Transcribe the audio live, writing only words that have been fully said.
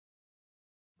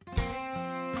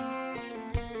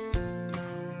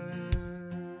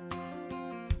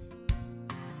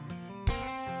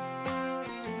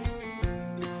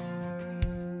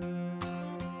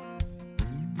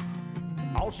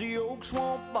across the oak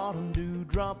swamp bottom,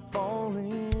 dewdrop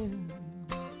falling.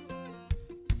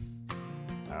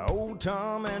 Old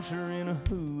Tom answering a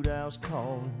hoot house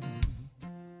calling.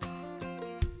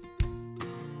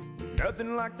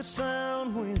 Nothing like the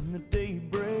sound when the day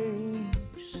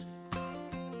breaks.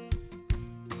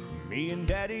 Me and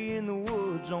Daddy in the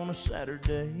woods on a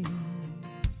Saturday.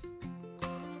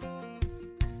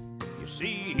 You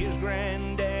see, his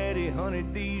granddaddy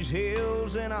hunted these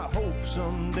hills, and I hope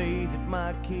someday that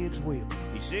my kids will.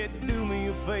 He said, do me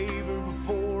a favor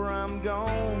before I'm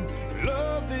gone,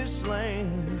 love this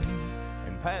land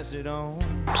and pass it on.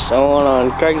 Someone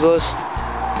on Craigslist.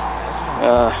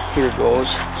 Here it goes.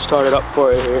 Start it up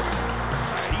for you here.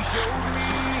 He showed me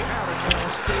how to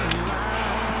cast a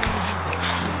line.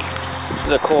 This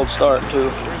is a cold start too.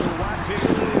 Where the whitetail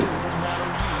live and how to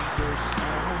read their sign.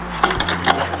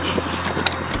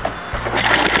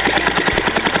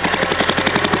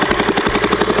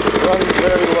 Runs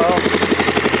very well.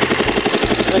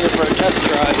 Ready for a test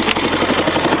drive.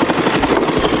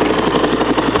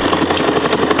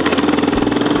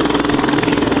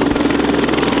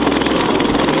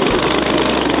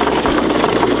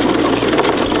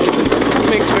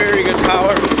 Makes very good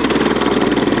power.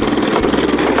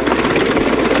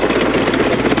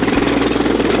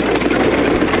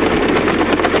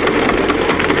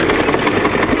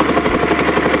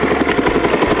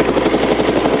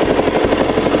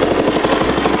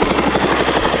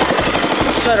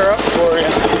 Set her up for you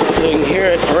so you can hear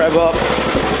it rev up.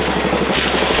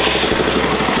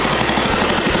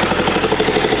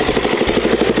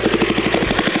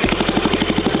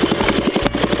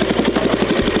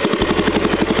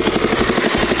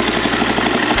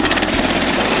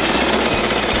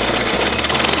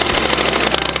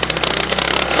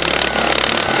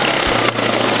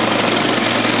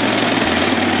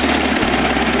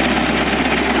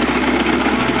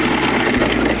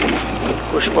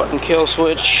 Push button kill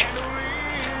switch.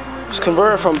 It's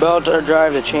converted from belt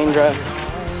drive to chain drive.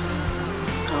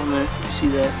 Down there, you see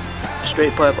that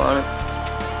straight pipe on it.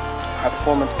 High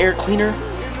performance air cleaner.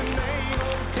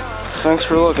 Thanks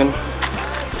for looking.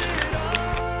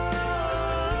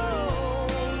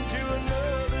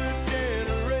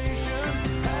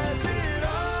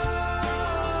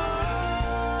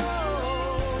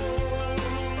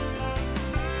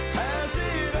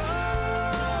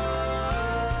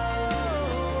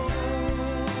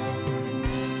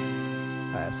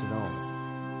 Pass it on.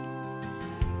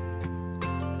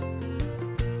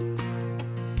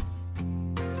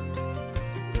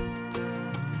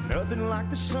 Nothing like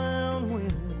the sound when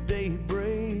the day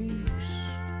breaks.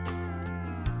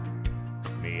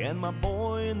 Me and my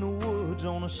boy in the woods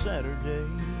on a Saturday.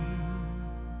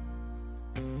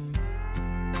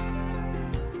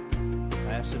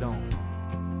 Pass it on.